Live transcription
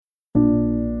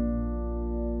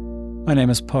My name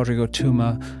is Pádraig Ó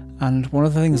Tuama, and one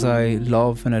of the things I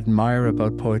love and admire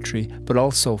about poetry, but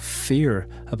also fear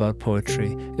about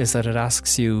poetry, is that it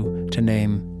asks you to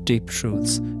name deep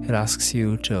truths. It asks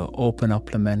you to open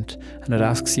up lament, and it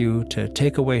asks you to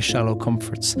take away shallow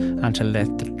comforts and to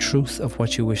let the truth of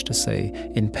what you wish to say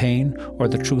in pain, or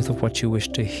the truth of what you wish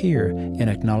to hear in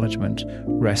acknowledgement,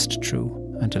 rest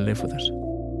true and to live with it.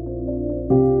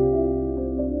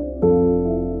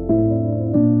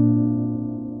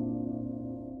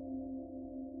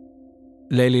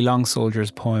 Layli Long Soldier's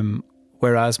poem,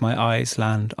 Whereas My Eyes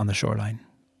Land on the Shoreline.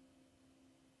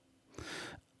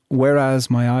 Whereas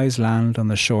my eyes land on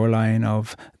the shoreline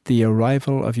of the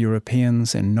arrival of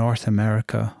Europeans in North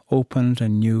America opened a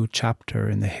new chapter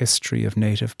in the history of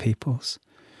native peoples.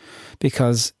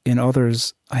 Because in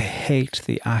others, I hate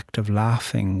the act of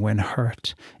laughing when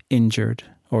hurt, injured,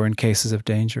 or in cases of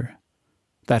danger.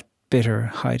 That bitter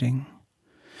hiding.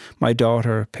 My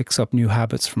daughter picks up new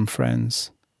habits from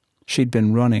friends. She'd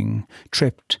been running,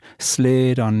 tripped,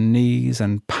 slid on knees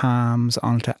and palms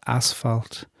onto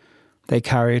asphalt. They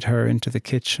carried her into the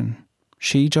kitchen.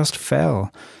 She just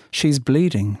fell. She's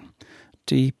bleeding.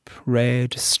 Deep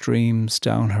red streams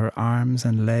down her arms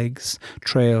and legs,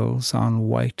 trails on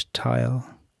white tile.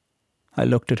 I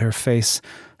looked at her face.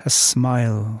 A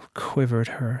smile quivered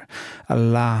her, a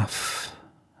laugh,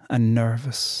 and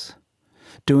nervous.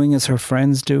 Doing as her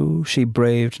friends do, she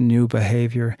braved new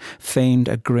behaviour, feigned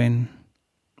a grin.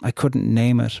 I couldn't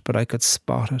name it, but I could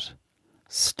spot it.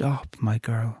 Stop, my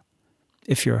girl.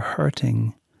 If you're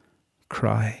hurting,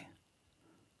 cry.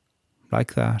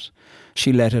 Like that,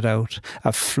 she let it out,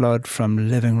 a flood from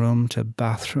living room to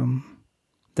bathroom.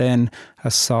 Then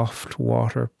a soft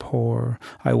water pour.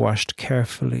 I washed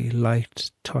carefully,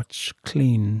 light touch,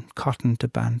 clean, cotton to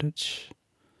bandage.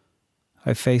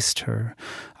 I faced her,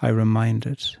 I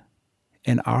reminded.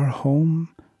 In our home,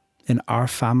 in our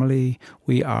family,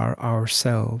 we are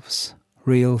ourselves,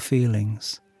 real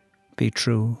feelings. Be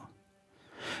true.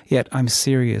 Yet I'm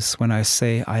serious when I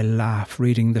say I laugh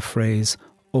reading the phrase,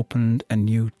 opened a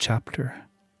new chapter.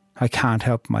 I can't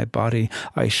help my body,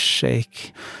 I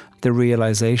shake. The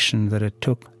realization that it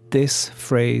took this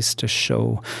phrase to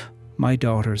show my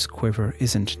daughter's quiver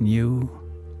isn't new,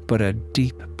 but a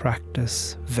deep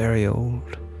practice, very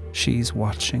old. She's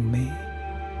watching me.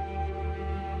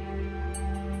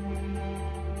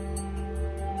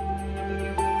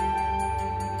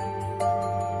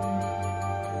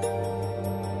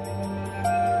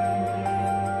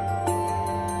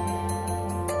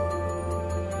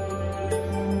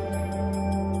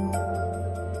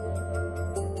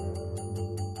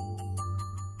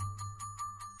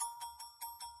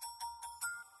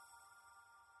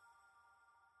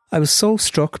 I was so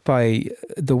struck by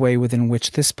the way within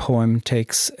which this poem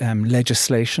takes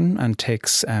legislation and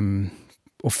takes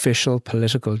official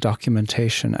political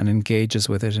documentation and engages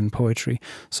with it in poetry.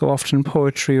 So often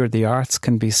poetry or the arts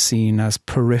can be seen as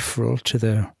peripheral to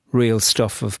the real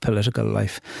stuff of political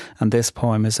life. And this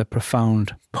poem is a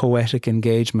profound poetic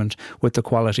engagement with the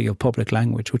quality of public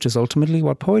language, which is ultimately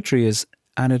what poetry is,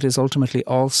 and it is ultimately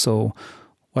also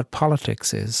what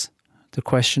politics is. The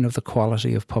question of the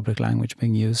quality of public language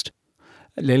being used.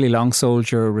 Layli Long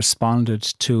Soldier responded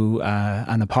to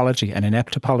an apology, an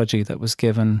inept apology that was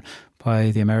given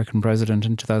by the American president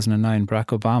in 2009, Barack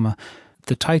Obama.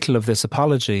 The title of this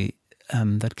apology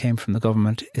that came from the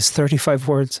government is 35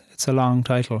 words. It's a long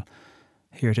title.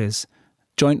 Here it is.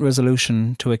 Joint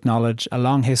resolution to acknowledge a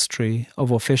long history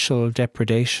of official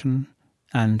depredation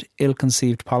and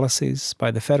ill-conceived policies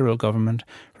by the federal government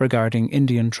regarding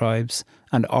Indian tribes,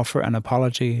 and offer an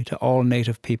apology to all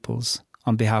native peoples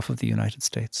on behalf of the United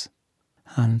States.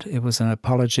 And it was an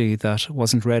apology that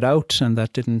wasn't read out and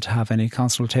that didn't have any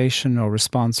consultation or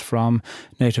response from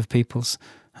native peoples.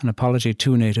 An apology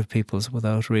to native peoples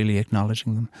without really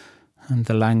acknowledging them. And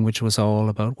the language was all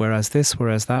about whereas this,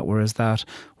 whereas that,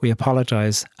 we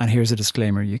apologise, and here's a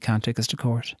disclaimer, you can't take us to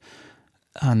court.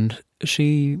 And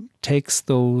she takes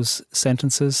those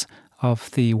sentences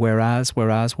of the whereas,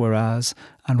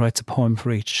 and writes a poem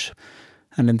for each.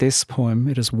 And in this poem,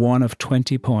 it is one of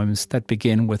 20 poems that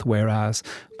begin with whereas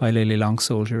by Layli Long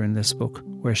Soldier in this book,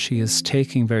 where she is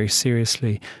taking very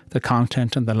seriously the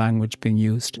content and the language being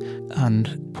used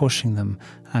and pushing them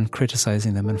and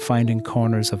criticising them and finding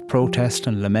corners of protest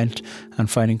and lament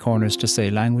and finding corners to say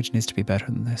language needs to be better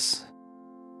than this.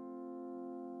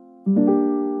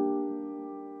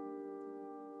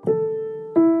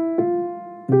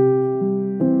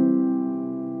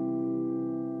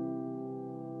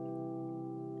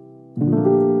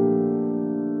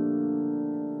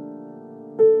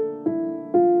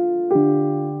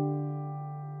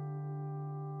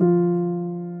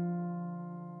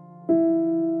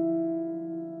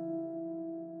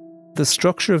 the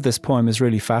structure of this poem is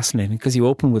really fascinating because you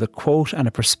open with a quote and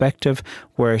a perspective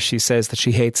where she says that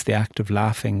she hates the act of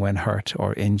laughing when hurt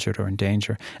or injured or in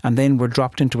danger. And then we're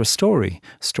dropped into a story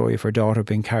of her daughter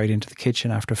being carried into the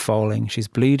kitchen after falling. She's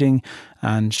bleeding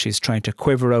and she's trying to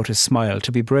quiver out a smile,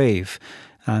 to be brave.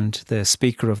 And the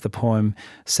speaker of the poem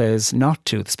says not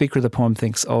to. The speaker of the poem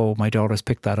thinks, oh, my daughter's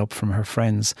picked that up from her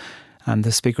friends. And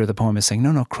the speaker of the poem is saying,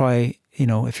 no, cry,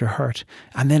 if you're hurt.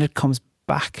 And then it comes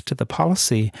back to the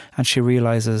policy and she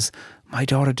realises, my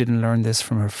daughter didn't learn this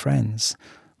from her friends.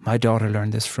 My daughter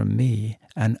learned this from me.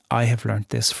 And I have learned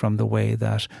this from the way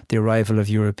that the arrival of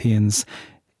Europeans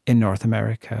in North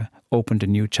America opened a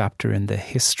new chapter in the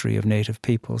history of native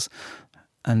peoples.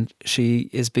 And she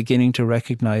is beginning to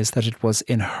recognise that it was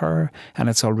in her and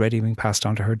it's already being passed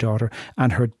on to her daughter.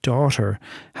 And her daughter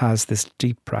has this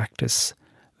deep practice,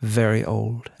 very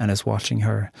old, and is watching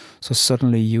her. So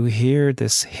suddenly you hear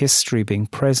this history being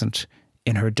present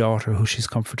in her daughter, who she's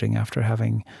comforting after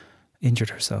having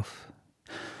injured herself.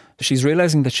 She's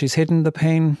realising that she's hidden the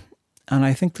pain. And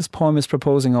I think this poem is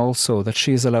proposing also that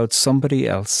she has allowed somebody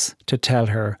else to tell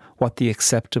her what the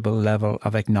acceptable level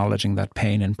of acknowledging that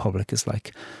pain in public is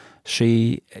like.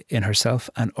 She, in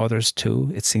herself, and others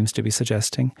too, it seems to be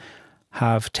suggesting,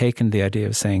 have taken the idea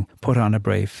of saying, put on a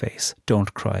brave face,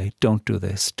 don't cry, don't do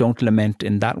this, don't lament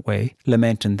in that way,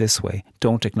 lament in this way,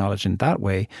 don't acknowledge in that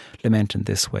way, lament in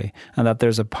this way. And that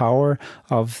there's a power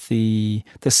of the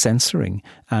censoring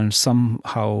and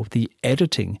somehow the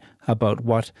editing about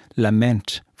what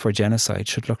lament for genocide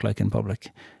should look like in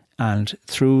public. And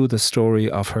through the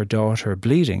story of her daughter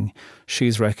bleeding,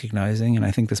 she's recognising, and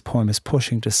I think this poem is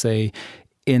pushing to say,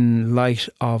 in light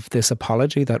of this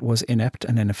apology that was inept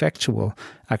and ineffectual,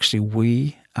 actually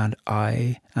we and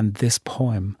I and this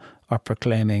poem are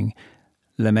proclaiming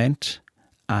lament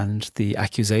and the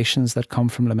accusations that come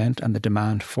from lament and the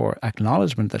demand for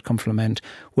acknowledgement that come from lament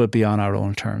will be on our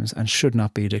own terms and should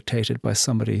not be dictated by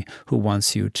somebody who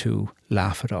wants you to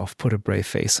laugh it off, put a brave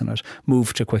face on it,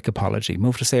 move to quick apology,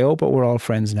 move to say, oh, but we're all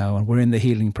friends now and we're in the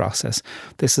healing process.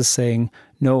 This is saying,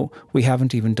 no, we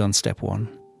haven't even done step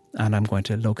one. And I'm going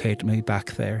to locate me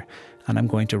back there. And I'm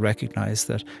going to recognise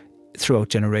that throughout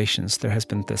generations there has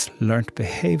been this learnt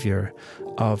behaviour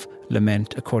of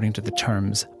lament according to the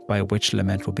terms by which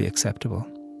lament will be acceptable.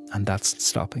 And that's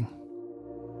stopping.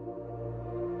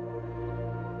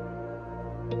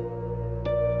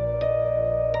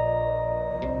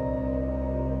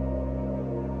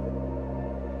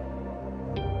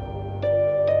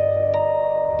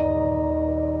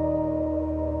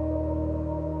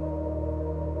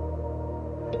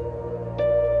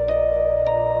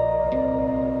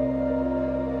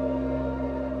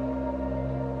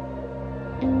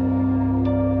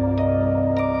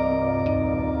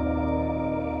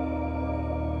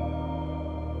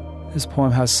 This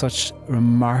poem has such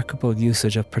remarkable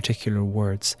usage of particular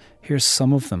words. Here's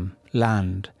some of them: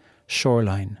 land,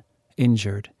 shoreline,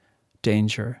 injured,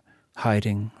 danger,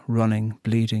 hiding, running,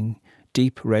 bleeding,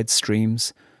 deep red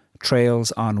streams,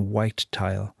 trails on white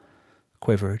tile,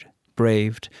 quivered,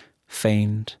 braved,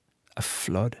 feigned, a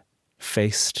flood,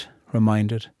 faced,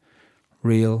 reminded,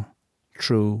 real,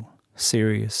 true,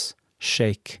 serious,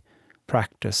 shake,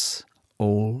 practice,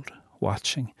 old,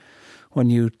 watching. When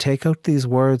you take out these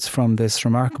words from this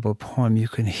remarkable poem, you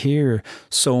can hear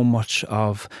so much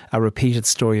of a repeated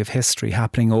story of history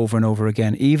happening over and over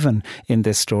again, even in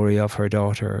this story of her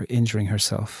daughter injuring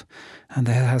herself. And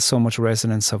it has so much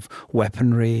resonance of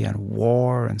weaponry and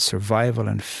war and survival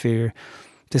and fear.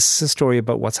 This is a story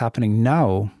about what's happening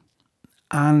now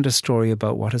and a story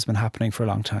about what has been happening for a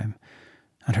long time.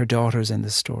 And her daughter's in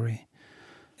this story.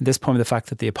 In this poem, the fact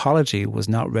that the apology was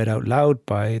not read out loud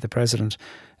by the president,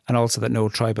 and also that no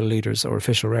tribal leaders or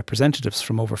official representatives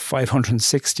from over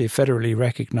 560 federally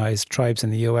recognised tribes in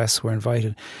the US were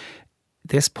invited.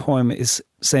 This poem is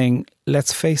saying,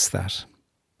 let's face that.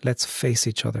 Let's face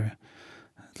each other.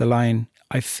 The line,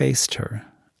 I faced her.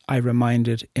 I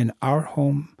reminded, in our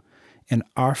home, in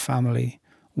our family,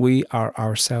 we are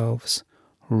ourselves.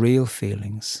 Real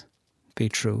feelings. Be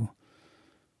true.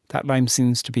 That line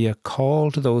seems to be a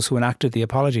call to those who enacted the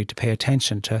apology to pay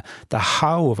attention to the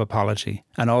how of apology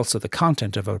and also the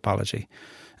content of apology.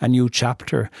 A new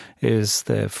chapter is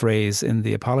the phrase in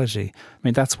the apology. I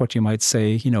mean, that's what you might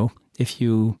say, if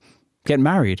you get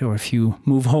married or if you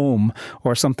move home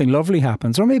or something lovely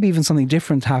happens or maybe even something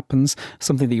different happens,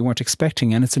 something that you weren't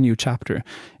expecting, and it's a new chapter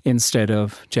instead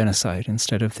of genocide,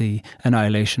 instead of the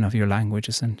annihilation of your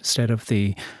languages, instead of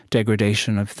the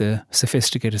degradation of the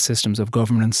sophisticated systems of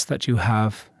governance that you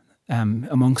have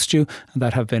amongst you and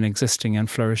that have been existing and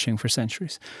flourishing for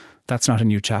centuries. That's not a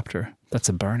new chapter. That's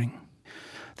a burning.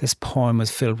 This poem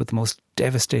was filled with the most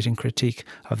devastating critique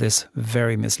of this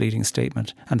very misleading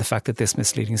statement, and the fact that this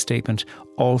misleading statement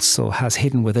also has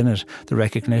hidden within it the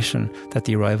recognition that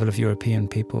the arrival of European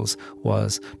peoples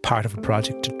was part of a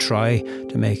project to try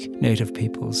to make native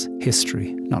peoples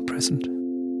history, not present.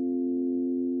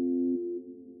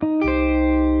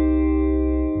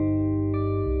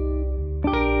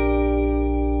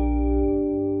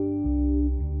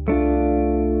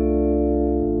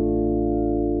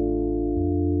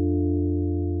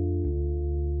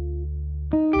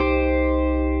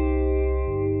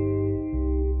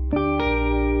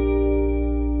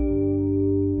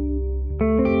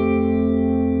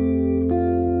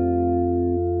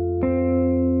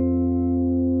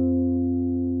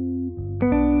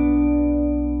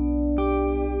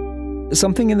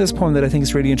 Something in this poem that I think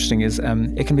is really interesting is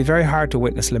it can be very hard to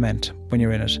witness lament when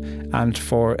you're in it. And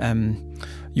for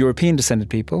European descended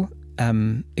people,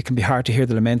 it can be hard to hear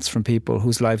the laments from people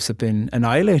whose lives have been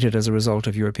annihilated as a result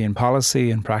of European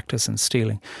policy and practice and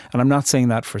stealing. And I'm not saying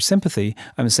that for sympathy.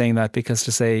 I'm saying that because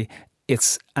to say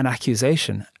it's an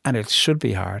accusation, and it should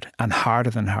be hard, and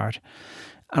harder than hard.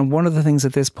 And one of the things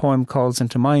that this poem calls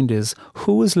into mind is,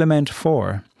 who is lament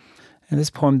for? In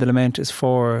this poem, the lament is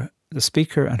for the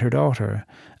speaker and her daughter,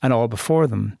 and all before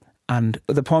them. And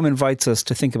the poem invites us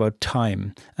to think about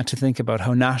time and to think about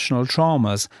how national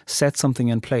traumas set something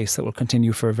in place that will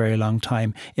continue for a very long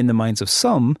time in the minds of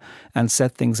some, and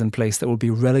set things in place that will be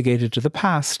relegated to the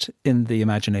past in the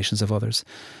imaginations of others.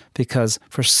 Because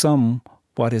for some,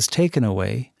 what is taken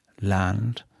away,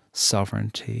 land,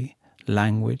 sovereignty,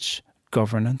 language,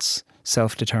 governance,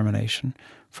 self-determination,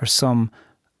 for some,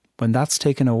 when that's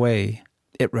taken away,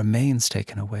 it remains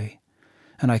taken away.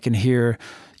 And I can hear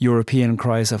European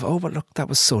cries of, oh, but look, that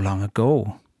was so long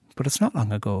ago. But it's not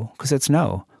long ago, because it's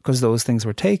now. Because those things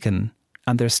were taken,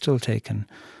 and they're still taken.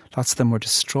 Lots of them were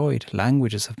destroyed.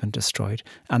 Languages have been destroyed,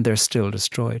 and they're still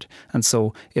destroyed. And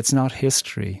so it's not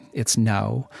history. It's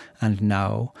now, and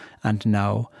now, and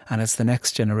now. And it's the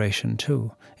next generation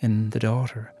too, in the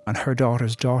daughter, and her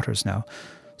daughter's daughters now.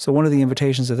 So one of the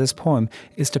invitations of this poem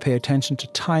is to pay attention to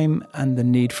time and the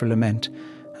need for lament,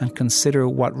 and consider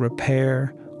what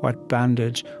repair, what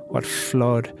bandage, what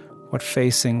flood, what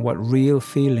facing, what real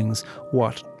feelings,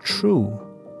 what true,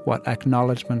 what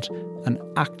acknowledgement and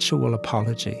actual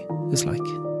apology is like.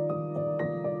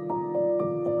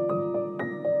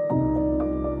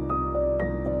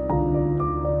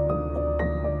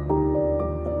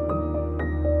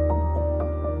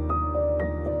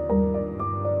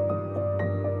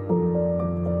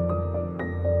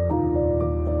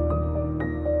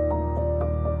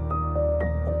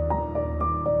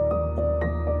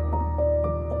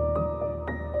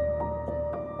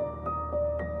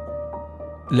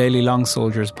 Layli Long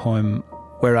Soldier's poem,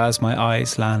 Whereas My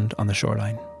Eyes Land on the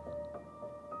Shoreline.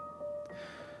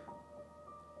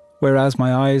 Whereas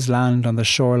my eyes land on the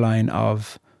shoreline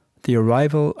of the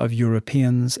arrival of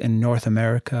Europeans in North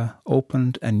America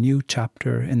opened a new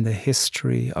chapter in the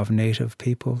history of native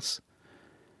peoples,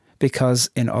 because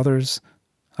in others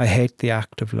I hate the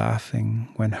act of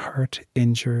laughing when hurt,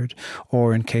 injured,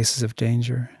 or in cases of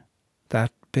danger,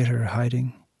 that bitter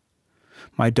hiding.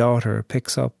 My daughter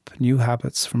picks up new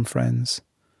habits from friends.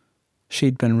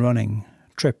 She'd been running,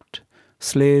 tripped,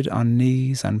 slid on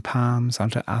knees and palms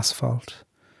onto asphalt.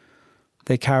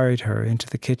 They carried her into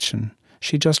the kitchen.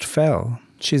 She just fell.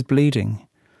 She's bleeding.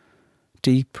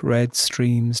 Deep red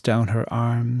streams down her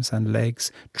arms and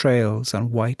legs, trails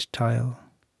on white tile.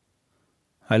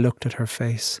 I looked at her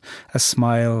face. A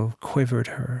smile quivered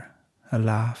her, a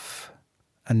laugh,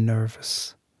 a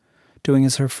nervous. Doing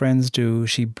as her friends do,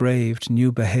 she braved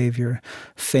new behaviour,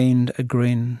 feigned a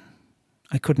grin.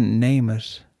 I couldn't name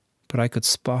it, but I could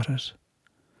spot it.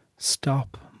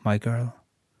 Stop, my girl.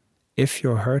 If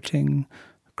you're hurting,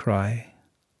 cry.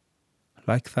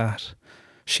 Like that,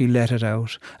 she let it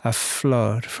out, a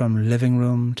flood from living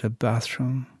room to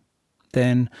bathroom.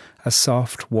 Then a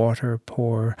soft water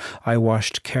pour. I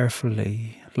washed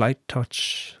carefully, light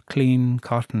touch, clean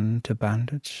cotton to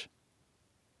bandage.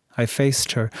 I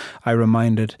faced her. I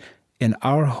reminded, in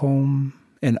our home,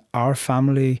 in our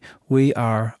family, we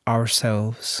are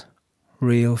ourselves.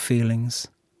 Real feelings.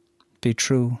 Be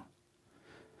true.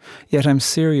 Yet I'm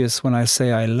serious when I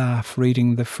say I laugh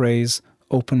reading the phrase,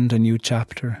 opened a new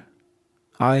chapter.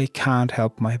 I can't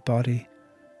help my body.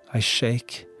 I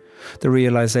shake. The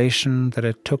realization that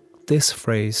it took this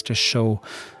phrase to show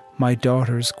my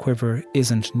daughter's quiver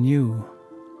isn't new,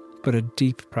 but a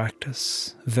deep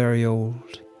practice, very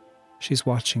old. She's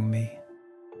watching me.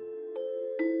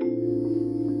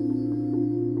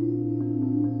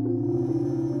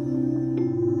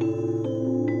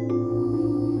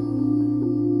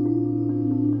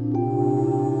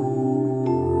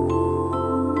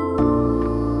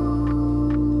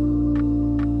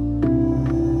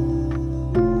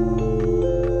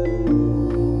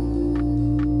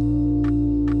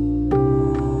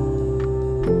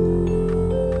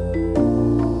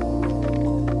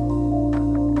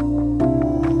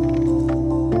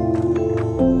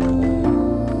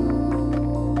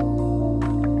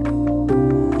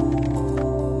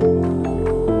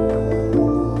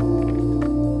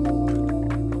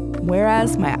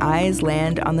 Whereas My Eyes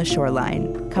Land on the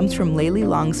Shoreline comes from Layli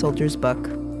Long Soldier's book,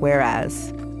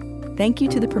 Whereas. Thank you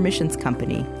to the Permissions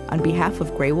Company on behalf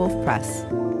of Grey Wolf Press,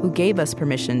 who gave us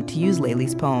permission to use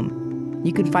Layli's poem.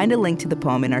 You can find a link to the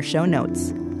poem in our show notes,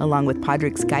 along with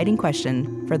Podrick's guiding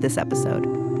question for this episode.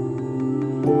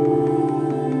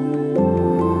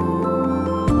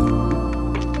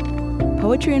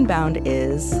 Poetry Unbound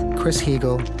is Chris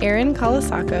Hegel, Aaron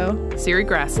Kalasako, Siri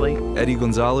Grassley, Eddie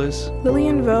Gonzalez,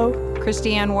 Lillian Vo,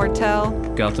 Christiane Wartell,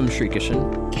 Gautam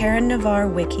Shrikishan, Karen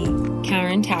Navarre-Wiki,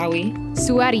 Karen Towie,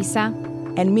 Suarisa,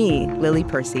 and me, Lily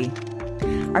Percy.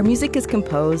 Our music is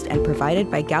composed and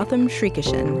provided by Gautam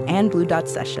Shrikishan and Blue Dot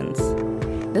Sessions.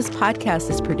 This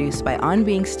podcast is produced by On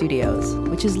Being Studios,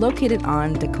 which is located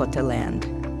on Dakota land.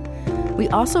 We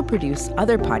also produce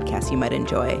other podcasts you might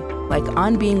enjoy, like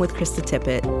On Being with Krista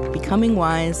Tippett, Becoming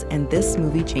Wise, and This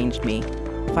Movie Changed Me.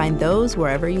 Find those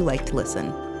wherever you like to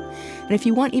listen. And if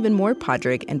you want even more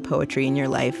Podrick and poetry in your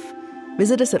life,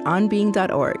 visit us at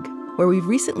onbeing.org, where we've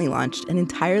recently launched an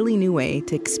entirely new way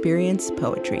to experience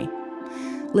poetry.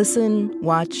 Listen,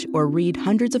 watch, or read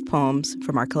hundreds of poems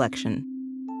from our collection.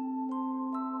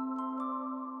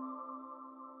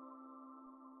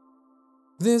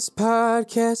 This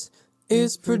podcast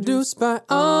is produced by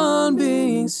On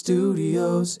Being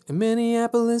Studios in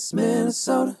Minneapolis,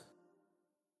 Minnesota.